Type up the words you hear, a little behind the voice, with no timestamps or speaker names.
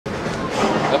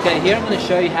Okay, here I'm going to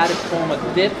show you how to form a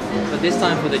dip, but this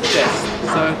time for the chest.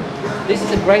 So this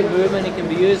is a great movement. It can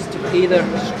be used to either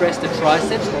stress the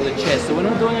triceps or the chest. So when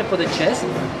we're doing it for the chest,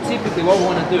 typically what we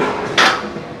want to do,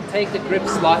 take the grip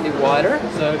slightly wider.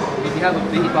 So if you have a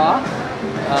V-bar,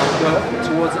 go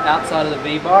towards the outside of the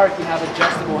V-bar. If you have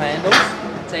adjustable handles,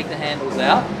 take the handles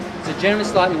out. So generally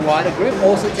slightly wider grip.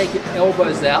 Also take your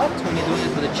elbows out when you're doing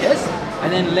it for the chest,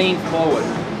 and then lean forward.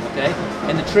 Okay,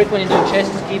 and the trick when you're doing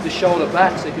chest is keep the shoulder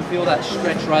back so you can feel that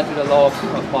stretch right through the lower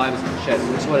fibers of the chest.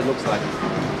 This is what it looks like.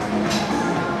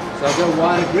 So I'll go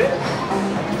wider grip,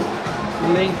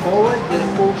 lean forward, get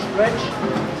a full stretch,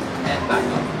 and back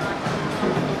up.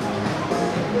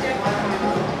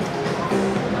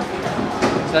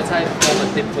 So that's how you form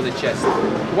a dip for the chest.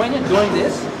 When you're doing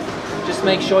this, just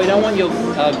make sure you don't want your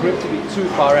grip to be too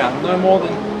far out, no more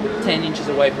than 10 inches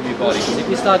away from your body. So if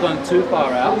you start going too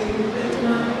far out,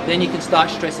 then you can start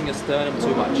stressing your sternum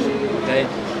too much, okay?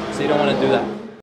 So you don't want to do that.